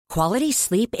Quality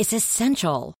sleep is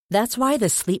essential. That's why the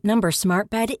Sleep Number Smart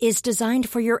Bed is designed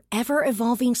for your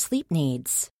ever-evolving sleep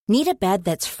needs. Need a bed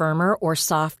that's firmer or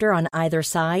softer on either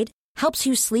side? Helps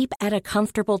you sleep at a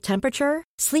comfortable temperature?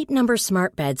 Sleep Number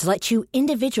Smart Beds let you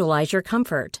individualize your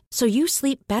comfort, so you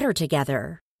sleep better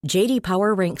together. J.D.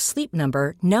 Power ranks Sleep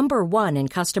Number number 1 in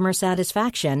customer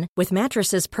satisfaction with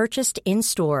mattresses purchased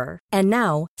in-store. And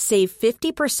now, save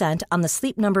 50% on the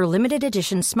Sleep Number Limited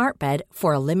Edition Smart Bed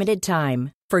for a limited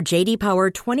time. For J.D. Power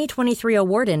 2023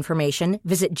 award information,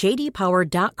 visit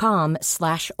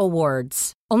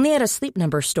jdpower.com/awards. Only at a Sleep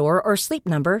Number store or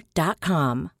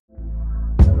sleepnumber.com.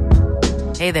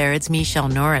 Hey there, it's Michelle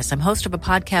Norris. I'm host of a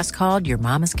podcast called Your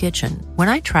Mama's Kitchen. When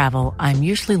I travel, I'm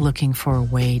usually looking for a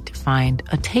way to find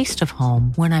a taste of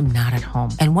home when I'm not at home.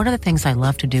 And one of the things I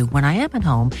love to do when I am at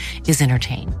home is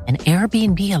entertain. And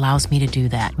Airbnb allows me to do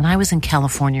that. When I was in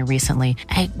California recently,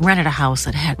 I rented a house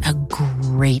that had a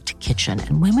great kitchen.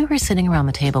 And when we were sitting around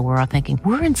the table, we're all thinking,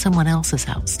 we're in someone else's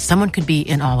house. Someone could be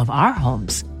in all of our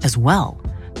homes as well.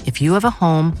 If you have a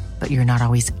home, but you're not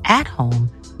always at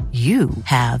home, you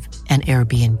have an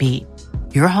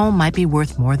Airbnb. Your home might be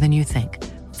worth more than you think.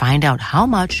 Find out how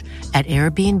much at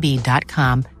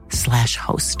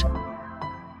airbnb.com/host.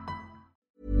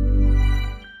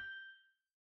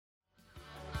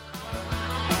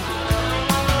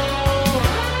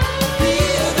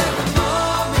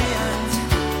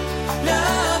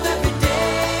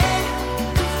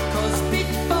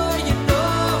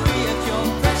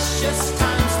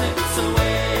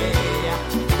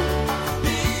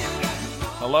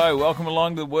 Hello, welcome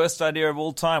along to the worst idea of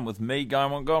all time with me, Guy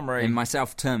Montgomery. And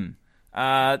myself, Tim.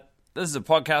 This is a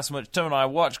podcast in which Tim and I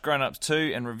watch Grown Ups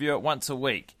 2 and review it once a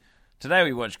week. Today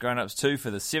we watch Grown Ups 2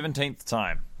 for the 17th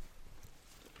time.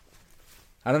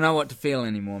 I don't know what to feel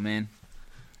anymore, man.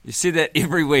 You see that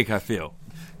every week, I feel.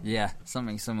 Yeah,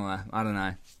 something similar. I don't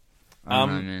know. I don't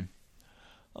know, man.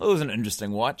 It was an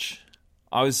interesting watch.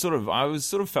 I was sort of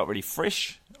felt really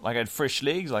fresh, like I had fresh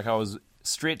legs, like I was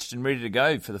stretched and ready to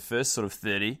go for the first sort of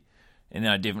 30, and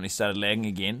then I definitely started lagging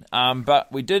again.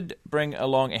 But we did bring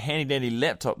along a handy dandy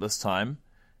laptop this time,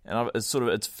 and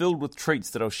it's filled with treats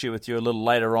that I'll share with you a little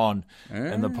later on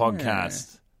in the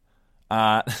podcast.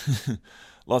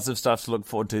 Lots of stuff to look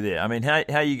forward to there. I mean, how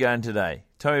are you going today?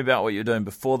 Tell me about what you're doing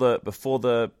before the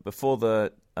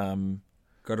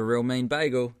Got a real mean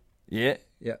bagel. Yeah.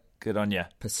 Yep. Good on you.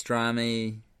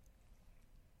 Pastrami,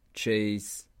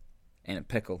 cheese, and a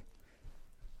pickle.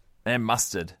 And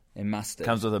mustard.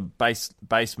 Comes with a base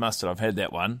mustard. I've had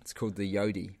that one. It's called the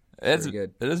Yodi. It's very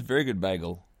good. It is a very good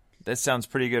bagel. That sounds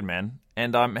pretty good, man.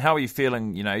 And how are you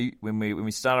feeling, you know, when we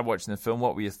started watching the film,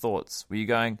 what were your thoughts? Were you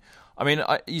going... I mean,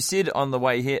 you said on the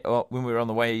way here, when we were on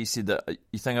the way here, you said that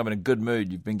you think I'm in a good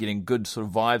mood. You've been getting good sort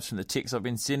of vibes from the texts I've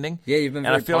been sending. Yeah, you've been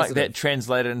very positive. And I feel like that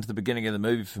translated into the beginning of the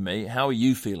movie for me. How are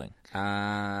you feeling? Yeah,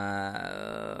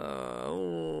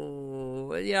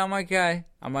 I'm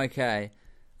okay.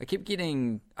 I keep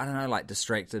getting, I don't know, like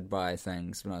distracted by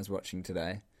things when I was watching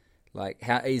today. Like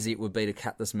how easy it would be to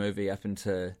cut this movie up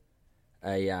into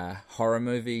a horror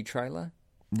movie trailer.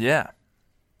 Yeah.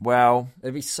 Well,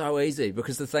 it'd be so easy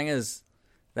because the thing is,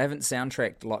 they haven't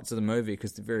soundtracked lots of the movie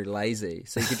because they're very lazy.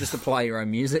 So you could just apply your own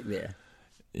music there.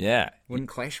 Yeah. Wouldn't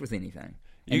clash with anything.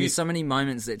 And there's so many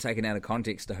moments that taken out of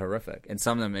context are horrific. And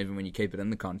some of them, even when you keep it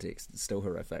in the context, it's still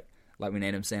horrific. Like when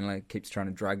Adam Sandler keeps trying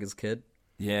to drug his kid.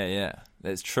 Yeah,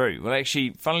 that's true. Well,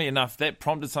 actually, funnily enough, that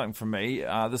prompted something from me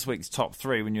this week's top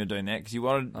 3 when you were doing that because you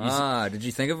wanted. Did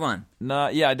you think of one? No,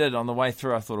 yeah, I did. On the way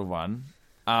through, I thought of one,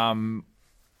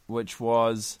 which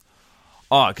was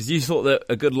because you thought that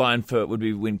a good line for it would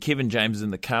be when Kevin James is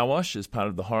in the car wash as part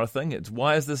of the horror thing. It's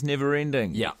why is this never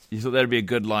ending? Yeah, you thought that'd be a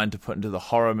good line to put into the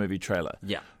horror movie trailer.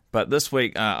 Yeah, but this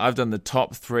week I've done the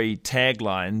top 3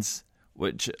 taglines.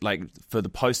 Which, like, for the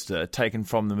poster, taken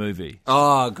from the movie.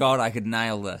 Oh, God, I could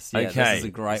nail this. Yeah, okay. This is a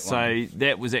great So one.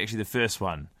 that was actually the first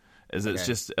one. It's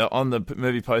just on the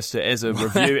movie poster as a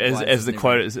review, as the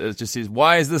quote, it just says,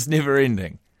 why is this never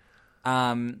ending?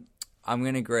 I'm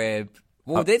going to grab...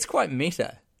 Well, that's quite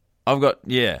meta. I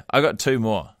got 2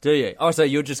 more. Do you? Oh, so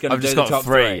you're just going to do the top 3? I've just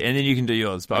got 3, and then you can do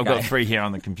yours. But I've got 3 here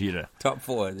on the computer. Top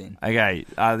 4, then. Okay,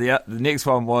 the next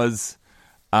one was...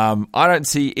 I don't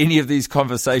see any of these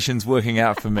conversations working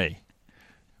out for me,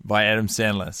 by Adam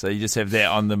Sandler. So you just have that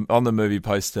on the movie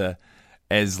poster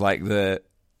as like the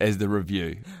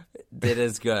review. That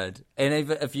is good. And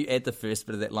even if you add the first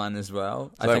bit of that line as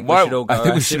well, I think we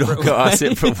should all go our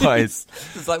separate ways.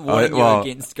 It's like warning you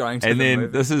against going to the movie. And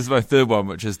then this is my third one,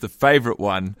 which is the favourite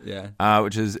one,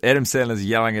 which is Adam Sandler's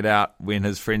yelling it out when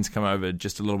his friends come over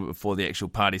just a little bit before the actual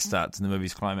party starts in the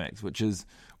movie's climax, which is,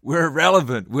 We're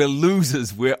irrelevant. We're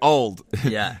losers. We're old.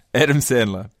 Yeah. Adam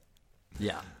Sandler.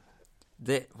 Yeah.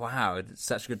 Wow,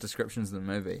 such good descriptions of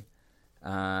the movie.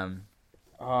 Now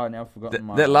I've forgotten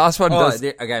my That last one does...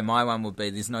 Okay, my one would be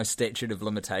there's no statute of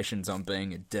limitations on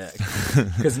being a dick.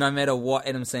 Because no matter what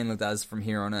Adam Sandler does from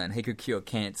here on in, he could cure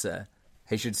cancer.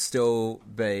 He should still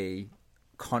be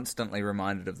constantly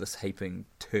reminded of this heaping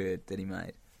turd that he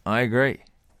made. I agree.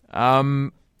 I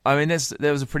mean, that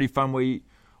was a pretty fun wee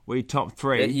top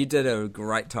three. Yeah, you did a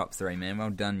great top three, man.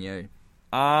 Well done, you.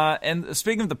 And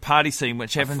speaking of the party scene,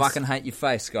 which happens... I fucking hate your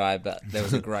face, guy, but that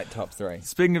was a great top three.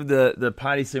 Speaking of the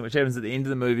party scene, which happens at the end of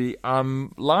the movie,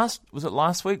 last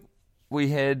week we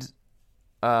had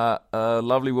a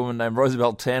lovely woman named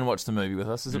Rosabelle Tan watch the movie with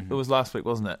us. It was last week,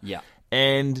 wasn't it? Yeah.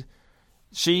 And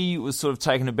she was sort of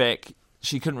taken aback.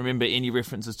 She couldn't remember any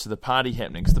references to the party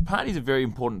happening, because the party's a very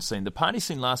important scene. The party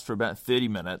scene lasts for about 30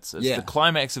 minutes. It's the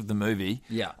climax of the movie.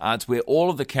 Yeah. It's where all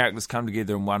of the characters come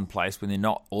together in one place when they're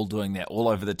not all doing that all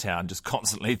over the town, just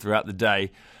constantly throughout the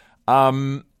day.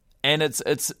 And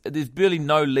there's barely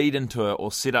no lead into it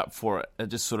or set up for it. It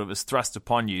just sort of is thrust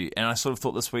upon you. And I sort of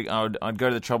thought this week I'd go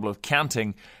to the trouble of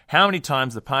counting how many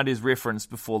times the party is referenced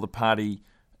before the party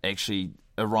actually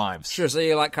arrives. Sure, so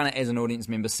you like kind of as an audience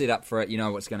member set up for it, you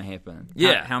know what's going to happen.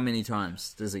 Yeah. How many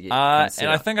times does it get and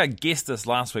I think I guessed this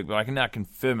last week, but I can now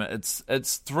confirm it.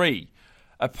 It's 3.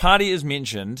 A party is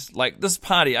mentioned. Like, this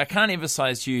party, I can't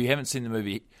emphasize to you who haven't seen the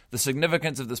movie, the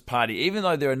significance of this party, even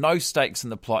though there are no stakes in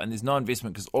the plot and there's no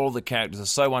investment because all of the characters are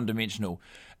so one-dimensional.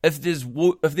 If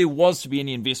there was to be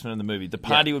any investment in the movie, the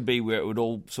party would be where it would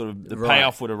all sort of, the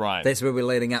payoff would arrive. That's where we're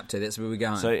leading up to. That's where we're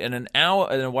going. So in a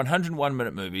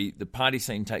 101-minute movie, the party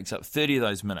scene takes up 30 of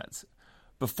those minutes.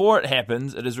 Before it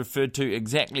happens, it is referred to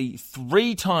exactly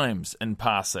 3 times in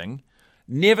passing,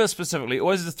 never specifically,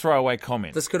 always as a throwaway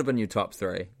comment. This could have been your top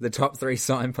 3. The top 3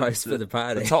 signposts for the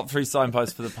party. The top 3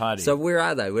 signposts for the party. So where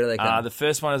are they? Where do they come? The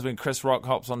first one is when Chris Rock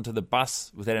hops onto the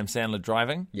bus with Adam Sandler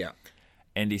driving. Yeah.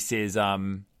 And he says, you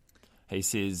know,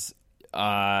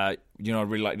 I'd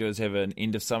really like to do is have an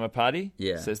end of summer party.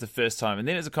 Yeah. So it's the first time. And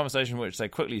then it's a conversation which they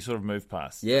quickly sort of move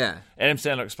past. Yeah. Adam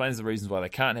Sandler explains the reasons why they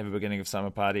can't have a beginning of summer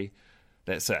party.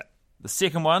 That's it. The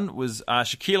second one was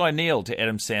Shaquille O'Neal to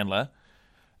Adam Sandler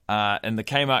in the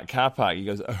Kmart car park. He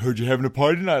goes, I heard you having a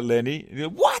party tonight, Lenny. And he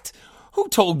goes, what? Who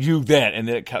told you that? And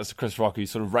then it cuts to Chris Rock, who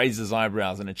sort of raises his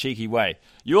eyebrows in a cheeky way.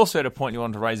 You also had a point you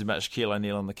wanted to raise about Shaquille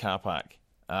O'Neal in the car park.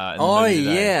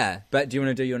 Yeah. But do you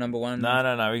want to do your number one?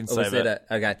 No, we can save it.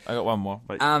 Okay. I got one more.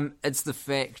 But... it's the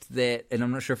fact that, and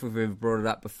I'm not sure if we've ever brought it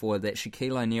up before, that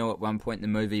Shaquille O'Neal at one point in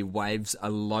the movie waves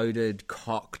a loaded,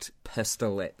 cocked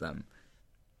pistol at them.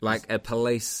 Like a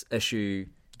police issue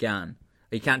gun.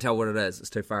 You can't tell what it is, it's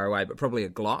too far away, but probably a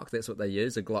Glock. That's what they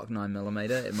use, a Glock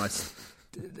 9mm at most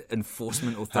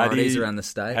enforcement authorities around the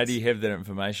States. How do you have that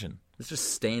information? It's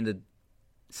just standard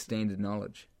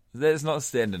knowledge. That's not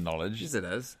standard knowledge. Yes, it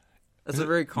is. It's a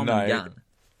very common gun.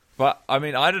 But, I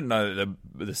mean, I didn't know that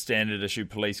the standard issue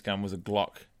police gun was a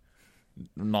Glock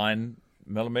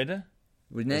 9mm.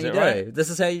 Well, now you do. Right? This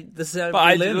is how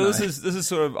we learn. This is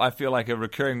sort of, I feel like, a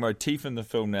recurring motif in the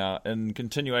film now, in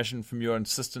continuation from your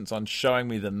insistence on showing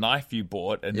me the knife you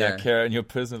bought and now carry it in your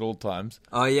purse at all times.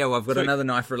 Oh yeah, well I've got another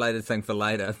knife-related thing for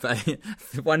later, but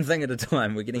one thing at a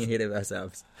time. We're getting ahead of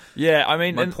ourselves. Yeah, I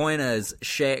mean, my point is,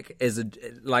 Shaq is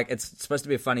it's supposed to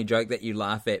be a funny joke that you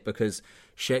laugh at because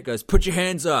Shaq goes, "Put your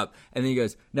hands up," and then he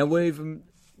goes, "Now wave them."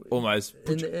 Almost.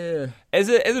 In the air. As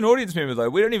an audience member, though,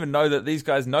 we don't even know that these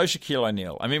guys know Shaquille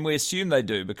O'Neal. I mean, we assume they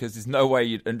do because there's no way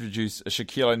you'd introduce a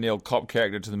Shaquille O'Neal cop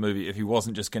character to the movie if he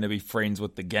wasn't just going to be friends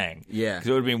with the gang. Yeah. Because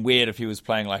it would have been weird if he was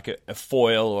playing like a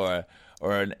foil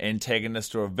or an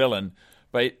antagonist or a villain.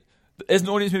 But as an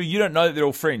audience member, you don't know that they're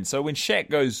all friends. So when Shaq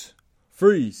goes,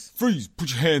 freeze, put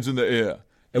your hands in the air.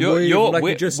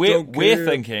 We're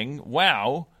thinking,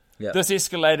 wow. Yep. This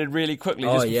escalated really quickly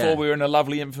before we were in a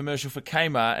lovely infomercial for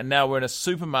Kmart, and now we're in a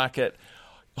supermarket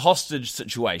hostage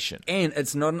situation. And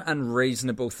it's not an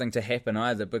unreasonable thing to happen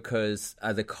either, because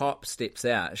the cop steps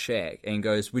out, Shaq, and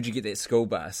goes, "Where'd you get that school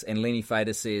bus?" And Lenny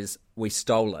Fader says, "We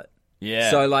stole it." Yeah.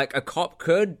 So, like, a cop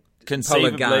could pull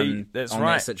a gun on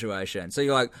that situation. So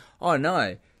you're like, oh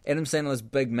no, Adam Sandler's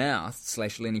big mouth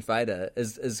 / Lenny Fader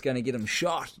is going to get him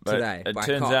shot today. It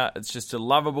turns out it's just a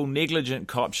lovable, negligent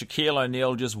cop, Shaquille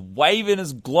O'Neal, just waving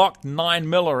his Glock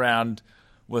 9mm around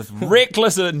with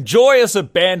reckless and joyous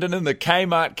abandon in the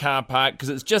Kmart car park because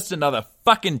it's just another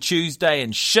fucking Tuesday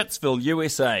in Shitsville,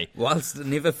 USA. Whilst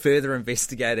never further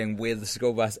investigating where the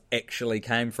school bus actually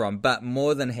came from, but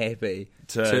more than happy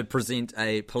to present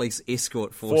a police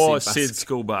escort for said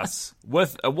school bus.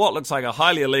 With what looks like a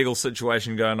highly illegal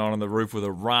situation going on the roof with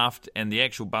a raft and the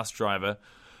actual bus driver,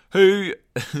 who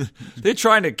they're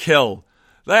trying to kill.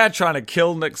 They are trying to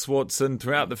kill Nick Swardson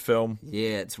throughout the film.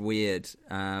 Yeah, it's weird.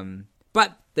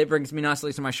 But that brings me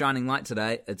nicely to my shining light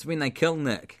today. It's when they kill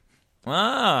Nick.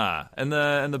 Ah, in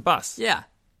the bus. Yeah.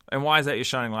 And why is that your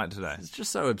shining light today? It's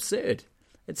just so absurd.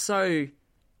 It's so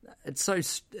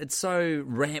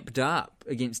ramped up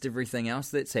against everything else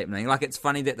that's happening. Like, it's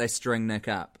funny that they string Nick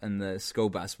up in the school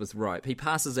bus with rope. He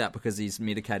passes out because he's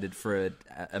medicated for an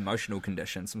emotional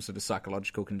condition, some sort of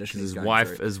psychological condition. His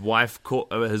wife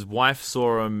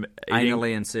saw him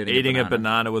anally eating a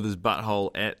banana with his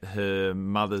butthole at her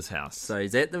mother's house. So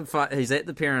he's at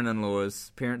the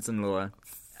parents-in-law,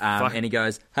 and he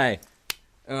goes, "Hey,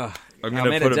 I'm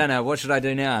at dinner. What should I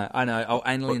do now? I know. I'll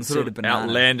anally insert a banana.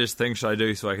 Outlandish thing should I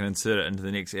do so I can insert it into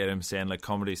the next Adam Sandler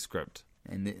comedy script?"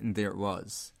 And there it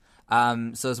was.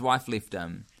 So his wife left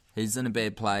him. He's in a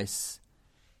bad place,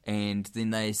 and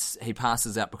then he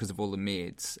passes out because of all the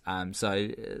meds.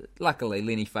 Luckily,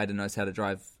 Lenny Fader knows how to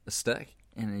drive a stick,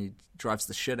 and he drives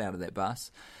the shit out of that bus.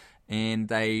 And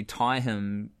they tie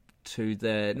him to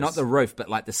not the roof, but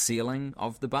like the ceiling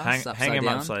of the bus, hang him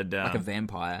upside down like a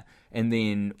vampire. And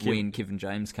then when Kevin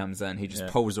James comes in, he just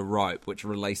pulls a rope which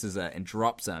releases it and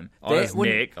drops him on his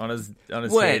neck, on his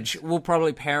head, which will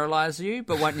probably paralyze you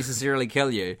but won't necessarily kill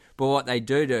you. But what they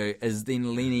do is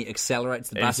then Lenny accelerates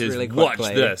the bus really quickly.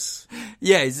 Watch this.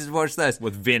 Yeah, he says, "Watch this,"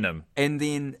 with venom, and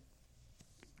then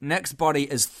Nick's body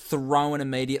is thrown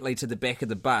immediately to the back of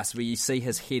the bus, where you see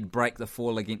his head break the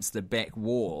fall against the back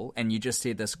wall, and you just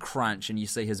hear this crunch, and you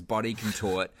see his body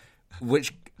contort,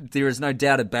 which there is no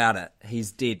doubt about it.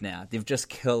 He's dead now. They've just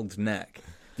killed Nick.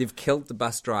 They've killed the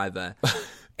bus driver.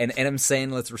 And Adam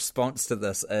Sandler's response to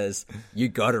this is, "You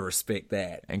gotta respect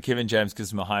that." And Kevin James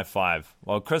gives him a high five.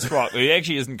 While Chris Rock, who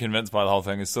actually isn't convinced by the whole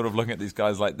thing, is sort of looking at these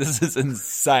guys like, this is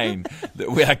insane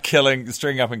that we are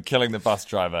stringing up and killing the bus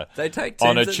driver they take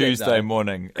on a Tuesday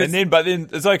morning. But then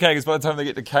it's okay because by the time they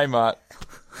get to Kmart,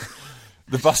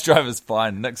 the bus driver's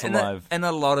fine. Nick's alive. In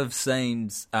a lot of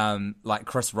scenes, like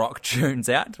Chris Rock tunes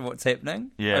out to what's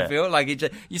happening. Yeah. I feel like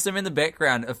you see him in the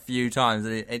background a few times,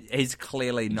 and he's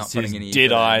clearly not putting any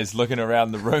dead eyes looking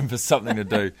around the room for something to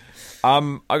do.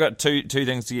 I got two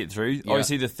things to get through. Yeah.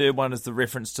 Obviously, the third one is the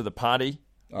reference to the party.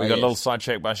 We got a little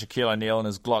sidetrack by Shaquille O'Neal and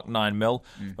his Glock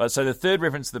 9mm. But so the third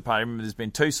reference to the party, remember there's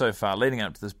been two so far, leading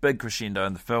up to this big crescendo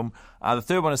in the film. The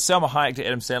third one is Selma Hayek to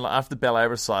Adam Sandler after the ballet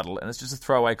recital, and it's just a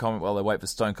throwaway comment while they wait for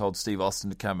Stone Cold Steve Austin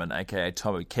to come in, a.k.a.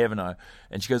 Tommy Cavanaugh.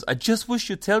 And she goes, "I just wish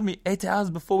you'd tell me 8 hours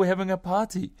before we're having a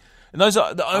party." And those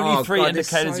are the only three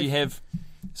indicators you have.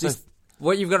 So,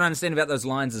 what you've got to understand about those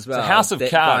lines as well, it's a house of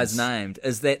that cards. Guy's named,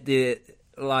 is that they're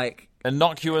like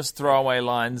innocuous throwaway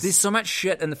lines. There's so much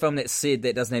shit in the film that's said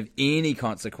that doesn't have any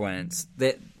consequence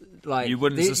that, like, you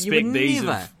wouldn't suspect these.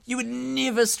 You would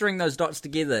never string those dots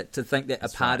together to think that a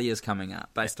party is coming up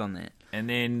based on that. And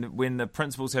then when the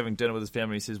principal's having dinner with his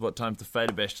family, he says, "What time's the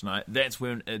Fader Bash tonight?" That's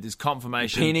when there's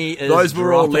confirmation. Penny is those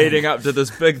were all dropping. leading up to this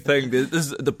big thing.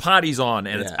 The party's on,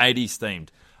 and it's 80s themed.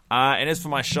 And as for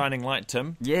my shining light,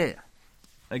 Tim. Yeah.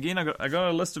 Again, I got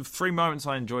a list of 3 moments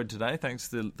I enjoyed today, thanks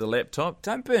to the laptop.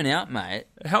 Don't burn out, mate.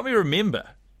 Help me remember.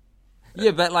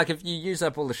 Yeah, but like if you use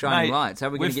up all the shining lights, how are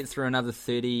we going to get through another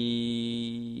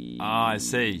 30? I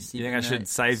see. You think I should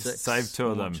save 2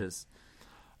 of them? Watches.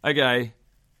 Okay.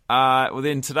 Well,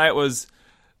 then today it was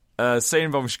a scene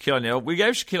involving Shaquille O'Neal. We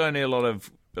gave Shaquille O'Neal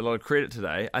a lot of credit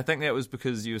today. I think that was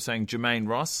because you were saying Jermaine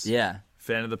Ross. Yeah.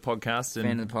 Fan of the podcast.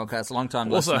 Fan of the podcast, long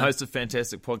time also listener. hosts a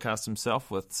fantastic podcast himself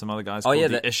with some other guys called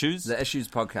The Issues. The Issues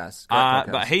podcast.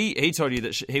 Podcast. But he told you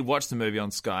that he watched the movie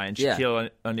on Sky and Shaquille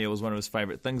O'Neal was one of his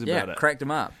favourite things about it. Yeah, cracked him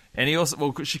up. And he also,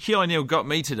 Shaquille O'Neal got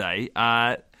me today.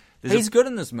 He's good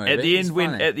in this movie. At the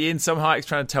end, some Hayek's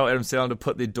trying to tell Adam Sandler to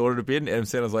put their daughter to bed, and Adam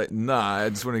Sandler's like, "Nah, I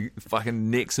just want to fucking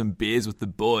neck some beers with the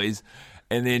boys."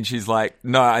 And then she's like,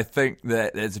 "No, I think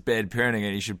that's bad parenting,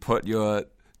 and you should put your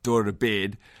daughter to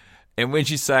bed." And when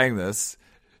she's saying this,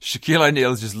 Shaquille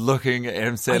O'Neal is just looking at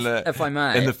Adam Sandler. If I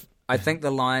may, I think the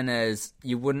line is,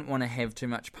 you wouldn't want to have too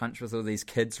much punch with all these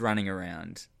kids running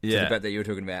around. Yeah. The bit that you were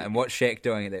talking about. And what's Shaq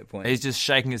doing at that point? He's just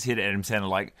shaking his head at Adam Sandler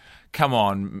like, "Come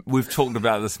on, we've talked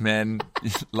about this, man.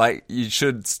 Like, you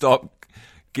should stop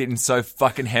getting so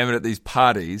fucking hammered at these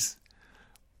parties."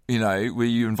 where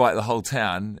you invite the whole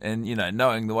town, and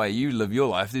knowing the way you live your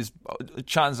life, there's a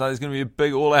chance that there's going to be a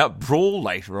big all-out brawl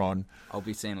later on. I'll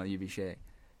be Sandler, you be Shaq.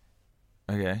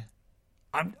 Okay.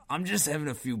 I'm just having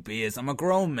a few beers. I'm a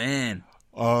grown man.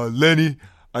 Lenny,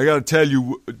 I gotta tell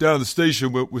you, down the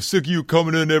station, we're sick of you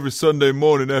coming in every Sunday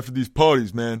morning after these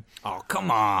parties, man. Oh,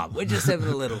 come on. We're just having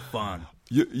a little fun.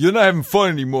 You're not having fun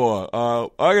anymore.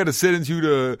 I gotta sentence you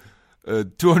to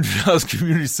 $200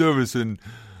 community service and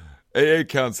AA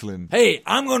counseling. Hey,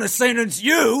 I'm gonna sentence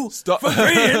you for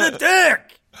being a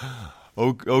dick.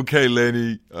 Okay,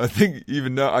 Lenny. I think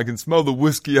even now I can smell the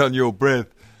whiskey on your breath.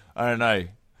 I don't know.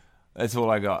 That's all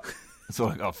I got. That's all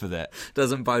I got for that.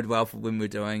 Doesn't bode well for when we're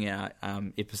doing our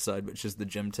episode, which is the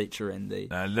gym teacher and the.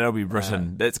 That'll be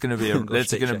written. That's going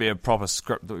to be a proper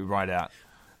script that we write out.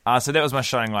 So that was my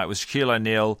shining light. Was Shaquille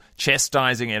O'Neal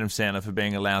chastising Adam Sandler for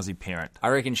being a lousy parent? I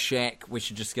reckon Shaq. We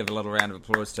should just give a little round of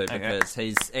applause to because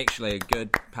he's actually a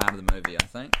good part of the movie. I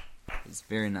think he's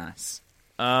very nice.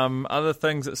 Other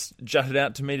things that's jutted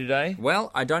out to me today.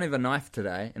 Well, I don't have a knife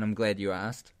today, and I'm glad you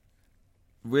asked.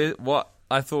 What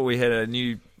I thought we had a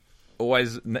new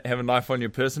always have a knife on your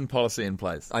person policy in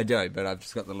place. I do, but I've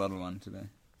just got the little one today.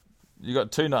 You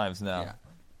got 2 knives now. Yeah.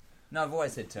 No, I've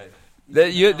always had 2.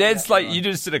 That's like you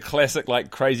just did a classic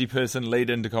like crazy person lead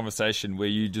into conversation where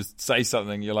you just say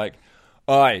something. You're like,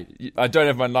 I don't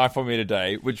have my knife on me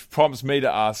today, which prompts me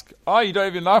to ask, you don't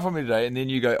have your knife on me today? And then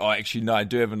you go, actually, no, I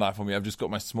do have a knife on me. I've just got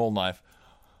my small knife.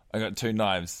 I got 2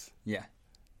 knives. Yeah.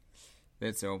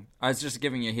 That's all. I was just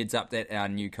giving you a heads up that our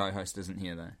new co-host isn't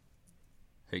here, though,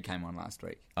 who came on last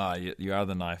week. You are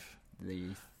the knife.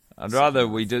 I'd rather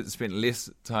we did spend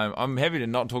less time. I'm happy to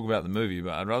not talk about the movie,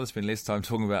 but I'd rather spend less time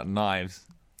talking about knives.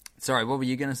 Sorry, what were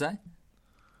you going to say?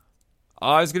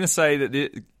 I was going to say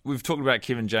that we've talked about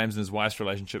Kevin James and his wife's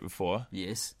relationship before.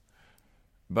 Yes.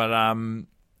 But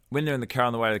when they're in the car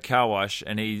on the way to the car wash,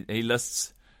 and he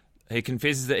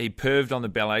confesses that he perved on the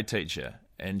ballet teacher,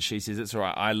 and she says, it's all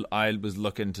right, I was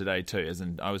looking today too, as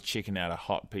in I was checking out a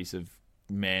hot piece of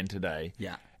man today.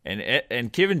 Yeah.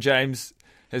 And Kevin James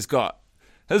has got,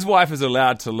 his wife is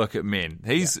allowed to look at men.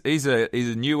 He's a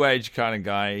new age kind of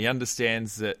guy. He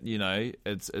understands that,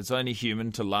 it's only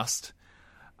human to lust.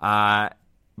 But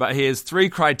he has 3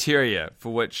 criteria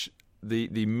for which the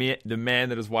man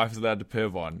that his wife is allowed to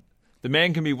perv on. The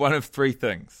man can be one of 3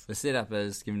 things. The setup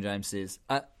is, Kevin James says,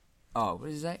 what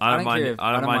is that? I don't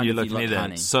mind you looking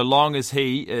at it. So long as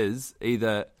he is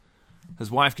either, his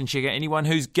wife can check out anyone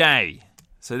who's gay.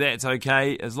 So that's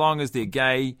okay. As long as they're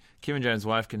gay, Kevin James'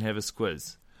 wife can have a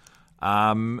squiz.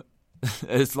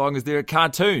 As long as they're a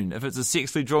cartoon. If it's a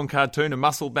sexually drawn cartoon, a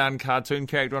muscle-bound cartoon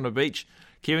character on a beach,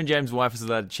 Kevin James' wife is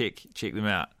allowed to check them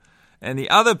out. And the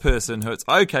other person who it's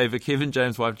okay for Kevin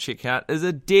James' wife to check out is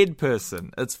a dead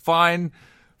person. It's fine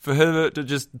for her to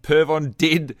just perv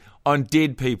on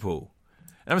dead people.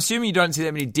 And I'm assuming you don't see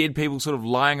that many dead people sort of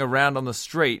lying around on the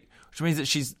street, which means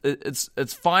that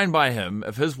it's fine by him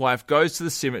if his wife goes to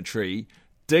the cemetery,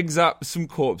 digs up some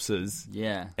corpses,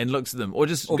 and looks at them, or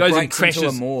goes and crashes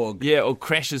into a morgue, or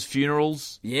crashes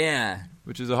funerals,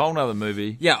 which is a whole nother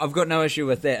movie. Yeah, I've got no issue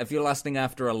with that. If you're lusting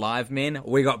after alive men,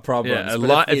 we got problems. Yeah,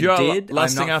 but if you're dead,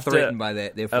 lusting I'm not after threatened by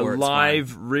that. Therefore, a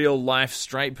live, real life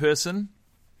straight person,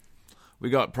 we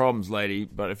got problems, lady.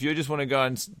 But if you just want to go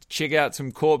and check out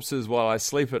some corpses while I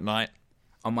sleep at night,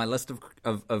 on my list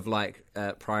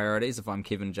of priorities, if I'm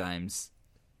Kevin James,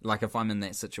 like if I'm in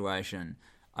that situation,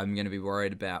 I'm going to be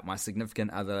worried about my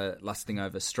significant other lusting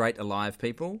over straight alive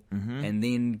people, and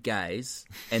then gays,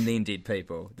 and then dead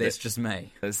people. That's just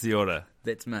me. That's the order.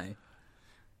 That's me.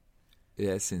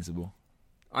 Yeah, it's sensible.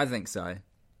 I think so.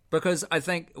 Because I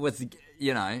think with,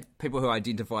 people who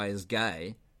identify as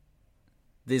gay,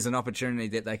 there's an opportunity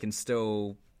that they can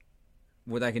still...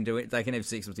 Well, they can do it. They can have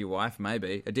sex with your wife,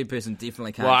 maybe. A dead person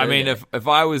definitely can't. Well, I mean, if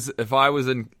I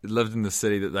lived in the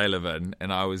city that they live in,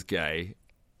 and I was gay,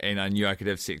 and I knew I could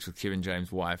have sex with Kevin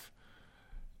James' wife,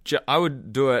 I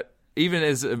would do it. Even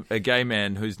as a gay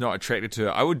man who's not attracted to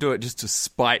her, I would do it just to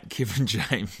spite Kevin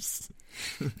James.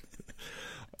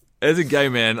 As a gay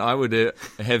man, I would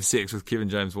have sex with Kevin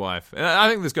James' wife, and I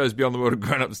think this goes beyond the world of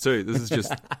grown-ups too. This is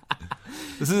just.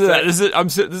 This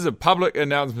is a public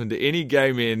announcement to any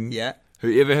gay men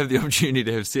who ever have the opportunity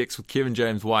to have sex with Kevin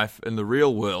James' wife in the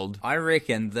real world. I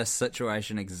reckon this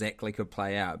situation exactly could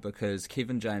play out because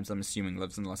Kevin James, I'm assuming,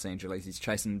 lives in Los Angeles. He's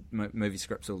chasing movie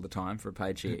scripts all the time for a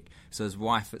paycheck. So his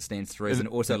wife, it stands to reason,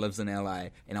 also lives in LA.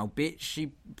 And I'll bet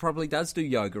she probably does do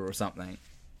yoga or something.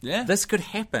 Yeah. This could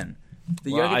happen.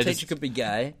 The yoga teacher could be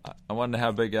gay. I wonder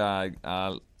how big gay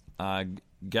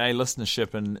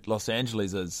listenership in Los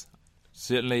Angeles is.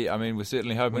 Certainly, I mean, we're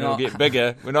certainly hoping We're it'll not- get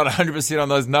bigger. We're not 100% on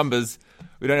those numbers.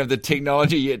 We don't have the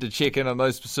technology yet to check in on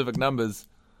those specific numbers.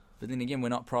 But then again, we're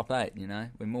not Prop 8, you know?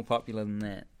 We're more popular than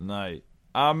that. No.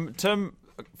 Tim,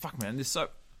 fuck man,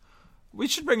 we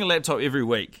should bring a laptop every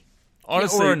week.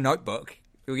 Honestly, or a notebook.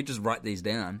 We could just write these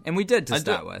down. And we did to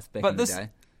start with back in the day.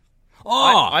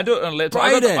 I do it on a laptop.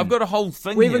 Brayden! I've got a whole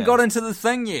thing We here. haven't got into the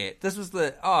thing yet. This was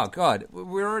the... Oh, God.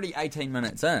 We're already 18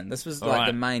 minutes in. This was like right.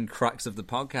 the main crux of the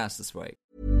podcast this week.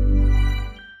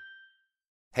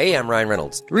 Hey, I'm Ryan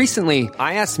Reynolds. Recently,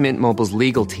 I asked Mint Mobile's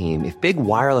legal team if big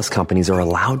wireless companies are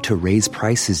allowed to raise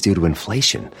prices due to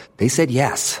inflation. They said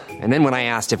yes. And then when I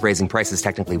asked if raising prices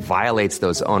technically violates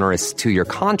those onerous two-year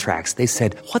contracts, they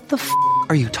said, "What the f***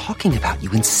 are you talking about,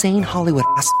 you insane Hollywood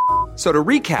ass?" So to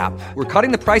recap, we're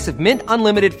cutting the price of Mint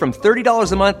Unlimited from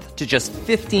 $30 a month to just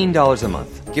 $15 a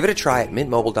month. Give it a try at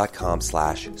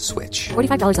mintmobile.com/switch.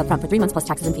 $45 up front for 3 months plus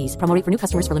taxes and fees. Promo rate for new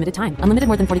customers for limited time. Unlimited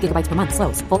more than 40 gigabytes per month.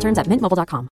 Slows full terms at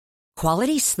mintmobile.com.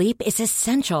 Quality sleep is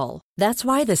essential. That's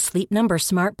why the Sleep Number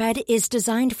Smart Bed is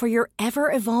designed for your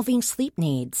ever-evolving sleep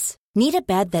needs. Need a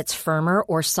bed that's firmer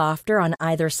or softer on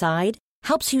either side?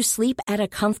 Helps you sleep at a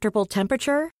comfortable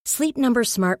temperature? Sleep Number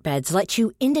Smart Beds let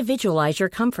you individualize your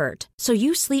comfort, so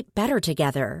you sleep better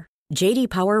together. J.D.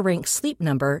 Power ranks Sleep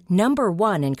Number number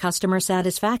 1 in customer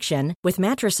satisfaction with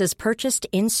mattresses purchased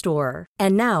in-store.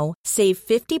 And now, save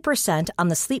 50% on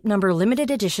the Sleep Number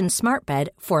Limited Edition Smart Bed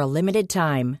for a limited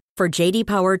time. For J.D.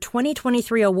 Power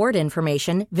 2023 award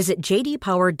information, visit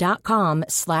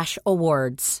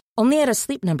jdpower.com/awards. Only at a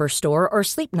Sleep Number store or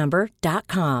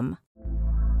sleepnumber.com.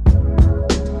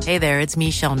 Hey there, it's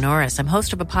Michelle Norris. I'm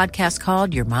host of a podcast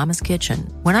called Your Mama's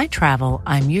Kitchen. When I travel,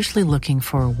 I'm usually looking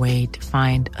for a way to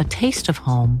find a taste of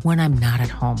home when I'm not at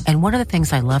home. And one of the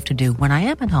things I love to do when I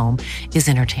am at home is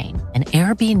entertain. And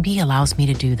Airbnb allows me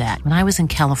to do that. When I was in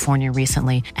California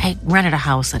recently, I rented a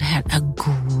house that had a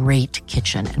great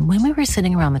kitchen. And when we were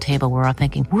sitting around the table, we were all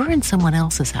thinking, we're in someone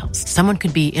else's house. Someone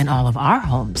could be in all of our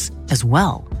homes as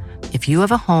well. If you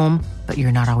have a home, but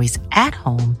you're not always at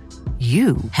home,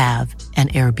 you have an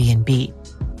Airbnb.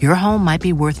 Your home might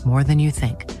be worth more than you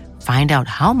think. Find out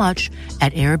how much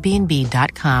at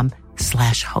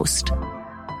airbnb.com/host.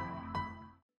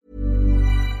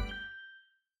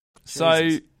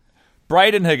 So,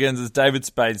 Brayden Higgins is David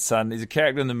Spade's son. He's a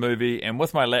character in the movie, and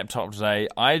with my laptop today,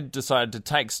 I decided to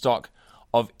take stock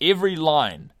of every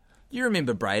line. You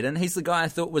remember Brayden? He's the guy I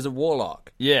thought was a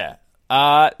warlock. Yeah.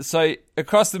 So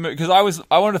across the movie, because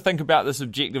I wanted to think about this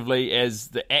objectively as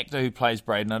the actor who plays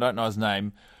Brayden. I don't know his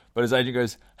name, but his agent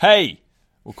goes, "Hey,"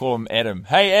 we'll call him Adam.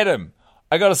 "Hey, Adam,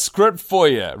 I got a script for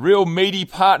you. Real meaty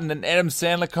part in an Adam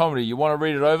Sandler comedy. You want to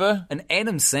read it over?" An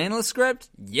Adam Sandler script?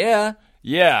 Yeah.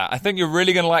 Yeah, I think you're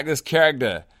really going to like this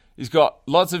character. He's got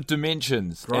lots of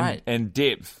dimensions Great. and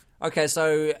depth. Okay,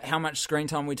 so how much screen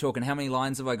time are we talking? How many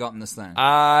lines have I got in this thing?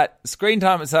 Screen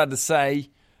time, it's hard to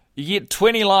say. You get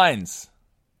 20 lines.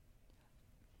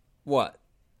 What?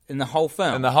 In the whole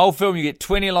film? In the whole film, you get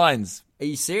 20 lines. Are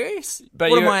you serious?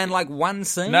 But what am you're- I in, like one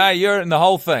scene? No, you're in the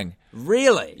whole thing.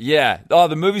 Really? Yeah. Oh,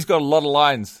 the movie's got a lot of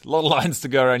lines. A lot of lines to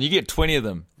go around. You get 20 of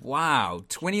them. Wow,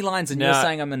 20 lines, and Now- you're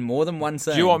saying I'm in more than one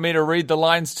scene? Do you want me to read the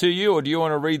lines to you, or do you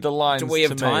want to read the lines Do we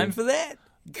have to me? time for that?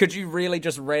 Could you really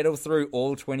just rattle through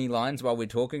all 20 lines while we're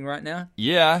talking right now?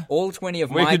 Yeah. All 20 of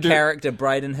We my could do- character,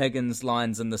 Brayden Higgins'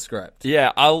 lines in the script.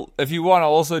 Yeah, if you want, I'll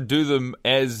also do them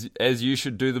as you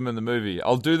should do them in the movie.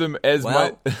 I'll do them as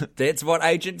Well, that's what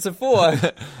agents are for.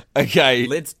 Okay.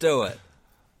 Let's do it.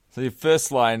 So your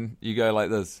first line, you go like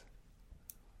this.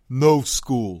 No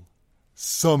school.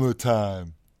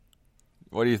 Summertime.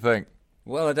 What do you think?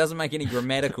 Well, it doesn't make any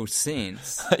grammatical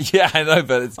sense. Yeah, I know,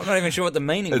 but it's I'm not even sure what the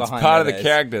meaning behind part of that the is.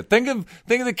 character. Think of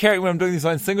the character when I'm doing these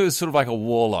lines. Think of it as sort of like a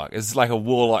warlock. It's like a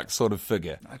warlock sort of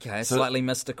figure. Okay, So- slightly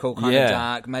mystical, kind Yeah. of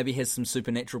dark. Maybe has some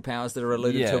supernatural powers that are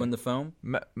alluded Yeah. to in the film.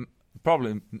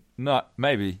 Probably not.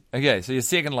 Maybe. Okay, so your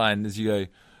second line is you go,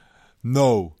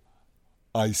 No,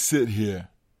 I sit here.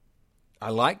 I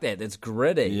like that. That's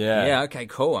gritty. Yeah. Yeah, okay,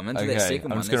 cool. I'm into okay, that second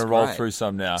one. I'm just going to That's roll great. through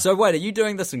some now. So wait, are you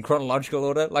doing this in chronological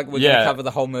order? Like we're going Yeah. to cover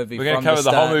the whole movie We're going from to cover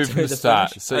the whole movie to from the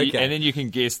start. finish? So okay. and then you can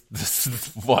guess this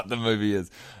is what the movie is.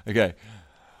 Okay,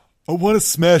 I want to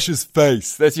smash his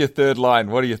face. that's your third line.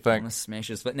 What do you I'm think? gonna smash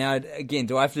this. But now, again,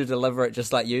 do I have to deliver it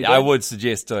just like you did? I would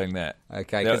suggest doing that.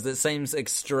 Okay, Now- because it seems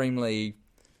extremely,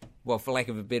 well, for lack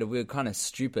of a better word, kind of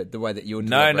stupid the way that you're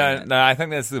No, delivering it. no. I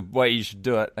think that's the way you should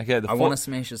do it. Okay, I want to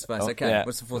smash his face. Oh, Okay, yeah.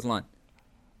 what's the fourth line?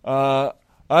 I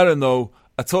don't know.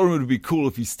 I told him it would be cool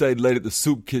if he stayed late at the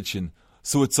soup kitchen,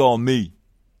 so it's all me.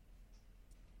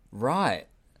 Right.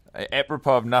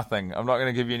 Apropos of nothing. I'm not going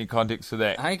to give you any context for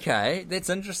that. Okay, that's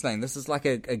interesting. This is like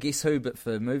a Guess Who, but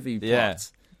for movie Yeah.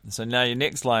 plots. So now your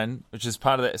next line, which is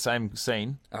part of that same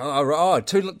scene.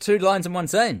 Two lines in one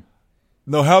scene.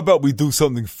 Now, how about we do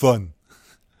something fun?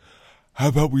 How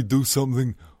about we do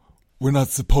something we're not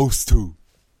supposed to?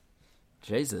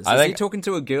 Jesus, I is he think- talking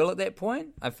to a girl at that point?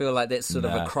 I feel like that's sort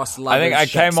of a cross I think I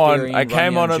came on a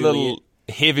Juliet. little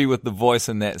heavy with the voice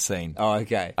in that scene. Oh,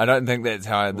 okay. I don't think that's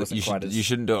how Wasn't quite as- you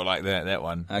shouldn't do it like that. That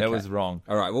one. Okay. That was wrong.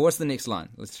 All right. Well, what's the next line?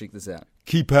 Let's check this out.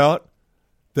 Keep out?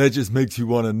 That just makes you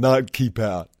want to not keep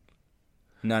out.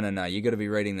 No. You got to be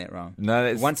reading that wrong. No,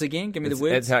 that's, Once again, give me the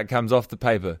words. That's how it comes off the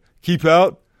paper. Keep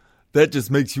out? That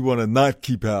just makes you want to not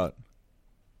keep out.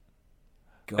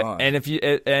 God. And if you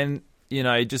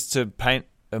just to paint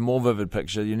a more vivid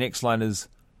picture, your next line is,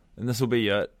 and this will be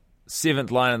your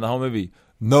 7th line in the whole movie.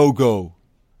 No go.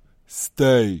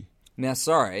 Stay. Now,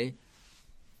 sorry.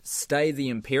 Stay the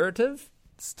imperative,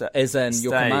 Stay, as in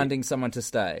you're stay. commanding someone to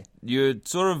stay.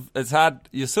 It's hard.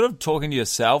 You're sort of talking to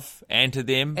yourself and to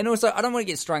them. And also, I don't want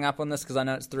to get strung up on this because I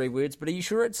know it's 3 words, but are you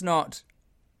sure it's not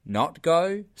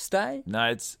go, stay? No,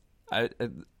 it's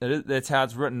that's how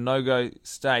it's written. No go,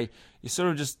 stay. You're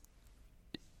sort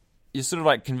of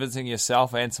like convincing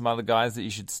yourself and some other guys that you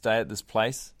should stay at this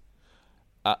place.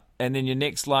 And then your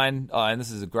next line, and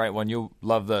this is a great one. You'll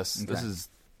love this. Okay. This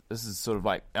is sort of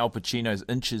like Al Pacino's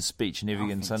Inches speech in Every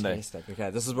Given Sunday. Fantastic. Okay,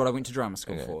 this is what I went to drama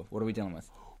school for. What are we dealing with?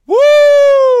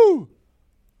 Woo!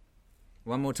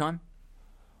 One more time.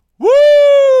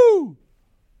 Woo!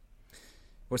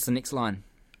 What's the next line?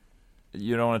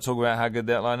 You don't want to talk about how good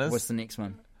that line is? What's the next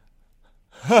one?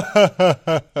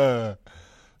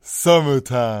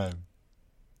 Summertime.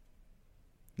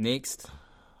 Next.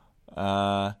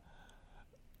 Well,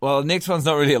 the next one's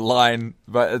not really a line,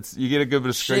 but you get a good bit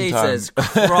of screen time. Jesus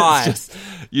Christ.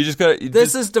 You just got.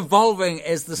 This is devolving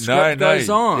as the script goes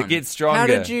on. It gets stronger. How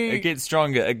did you... It gets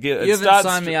stronger. You haven't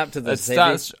signed me up to this, It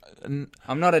have starts.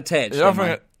 I'm not attached. It am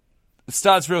I?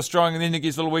 starts real strong, and then it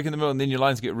gets a little weak in the middle, and then your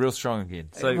lines get real strong again.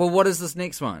 So Well, what is this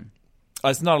next one?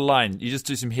 it's not a line. You just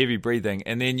do some heavy breathing,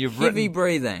 and then you've Heavy written,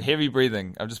 breathing. Heavy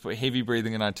breathing. I've just put heavy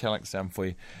breathing in italics down for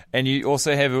you, and you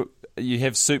also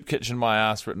have Soup Kitchen My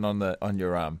Ass written on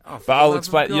your arm. Oh, for but the I'll love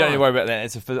explain. of You don't need to God. worry about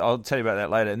that. I'll tell you about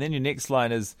that later. And then your next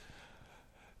line is.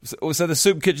 So the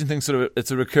Soup Kitchen thing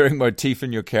it's a recurring motif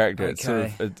in your character.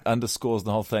 Okay. It underscores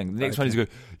the whole thing. The next one is you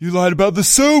go, You lied about the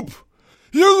soup.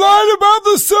 You lied about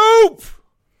the soup.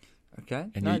 Okay.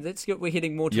 And No, you- that's good. We're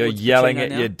heading more you're towards yelling Pacino at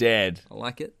now. your dad. I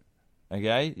like it.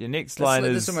 Okay, your next That's line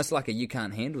that's is almost like a you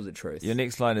can't handle the truth. your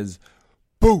next line is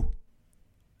Boo.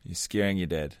 you're scaring your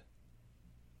dad,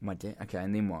 My dad. Okay,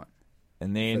 and then what? and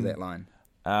For then that line.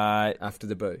 After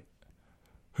the boo.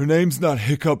 Her name's not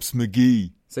Hiccups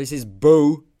McGee. So he says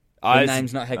boo. Her it's-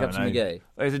 name's not Hiccups I don't know. McGee.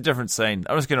 It's a different scene.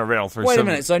 I'm just going to rattle through. Wait a some-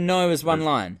 minute. So no is one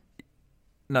line.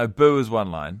 No, boo is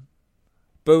one line.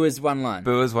 Boo is one line.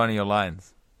 Boo is one of your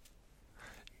lines.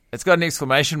 It's got an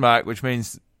exclamation mark, which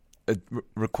means it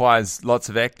requires lots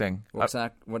of acting. What's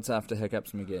after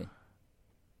Hiccups McGee?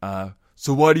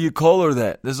 So why do you call her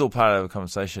that? This is all part of the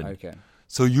conversation. Okay.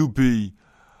 So you be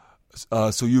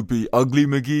Ugly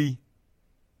McGee.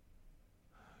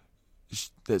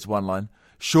 That's one line.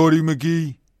 Shorty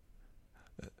McGee.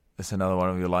 That's another one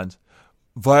of your lines.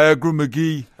 Viagra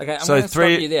McGee. Okay, I'm So going to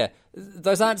three- stop you there.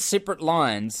 Those aren't separate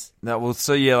lines. No, well,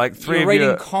 so yeah, like three You're of reading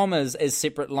your commas as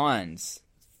separate lines.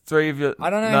 three of your. I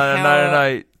don't know No, how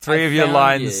no. Three I of your found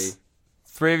lines. you.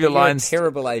 Three of your You're lines. a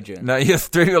terrible agent. No, your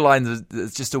three of your lines is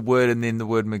it's just a word and then the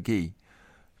word McGee,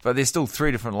 but there's still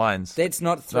 3 different lines. That's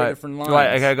not three Right. different lines.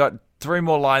 Right, okay, I got 3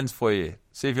 more lines for you.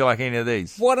 See if you like any of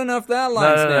these. What enough they are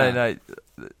lines now? No.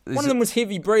 One of them was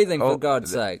heavy breathing, for Oh,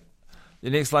 God's sake.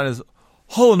 Your next line is,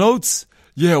 Hall and Oates.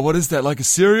 Yeah, what is that? Like a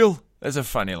cereal? that's a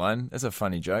funny line. That's a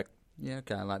funny joke. Yeah,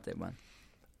 okay, I like that one.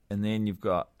 And then you've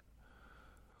got,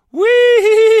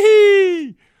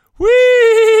 wee,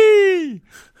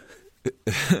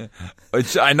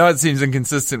 which I know it seems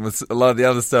inconsistent with a lot of the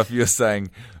other stuff you're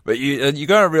saying, but you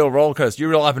got a real roller coaster.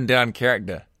 You're a real up and down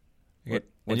character. What's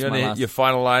and you're my on last- your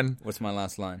final line, What's my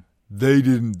last line? They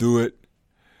didn't do it.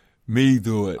 Me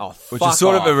do it. Oh, which fuck is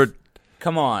sort off. of a.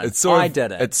 Come on, It's sort I of,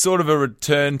 did it. It's sort of a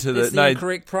return to That's the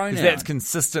incorrect pronoun. That's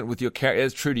consistent with your character.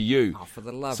 It's true to you. Oh, for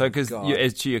the love So of because God.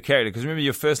 it's to your character. Because remember,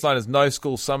 your first line is no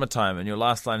school summertime, and your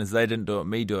last line is they didn't do it,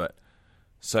 me do it.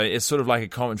 So it's sort of like a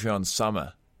commentary on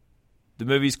summer. The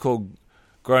movie's called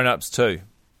Grown Ups 2.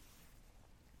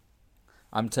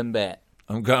 I'm Tim Bat.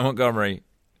 I'm Montgomery.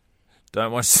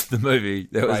 Don't watch the movie.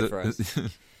 That Pray was for us.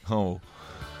 oh.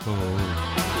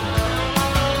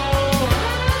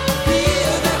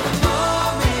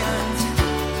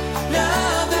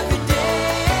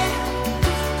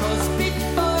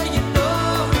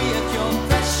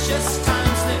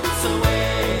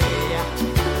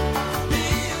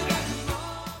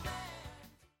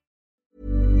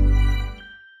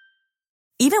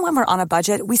 Even when we're on a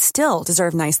budget, we still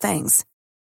deserve nice things.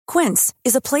 Quince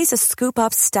is a place to scoop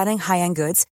up stunning high-end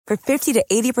goods for 50 to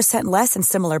 80% less than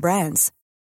similar brands.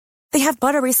 They have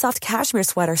buttery soft cashmere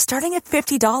sweaters starting at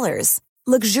 $50,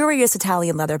 luxurious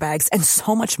Italian leather bags, and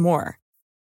so much more.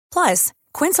 Plus,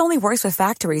 Quince only works with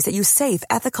factories that use safe,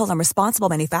 ethical, and responsible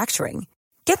manufacturing.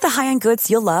 Get the high-end goods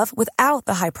you'll love without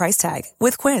the high price tag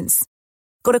with Quince.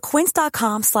 Go to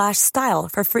quince.com/style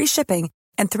for free shipping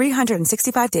and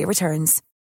 365-day returns.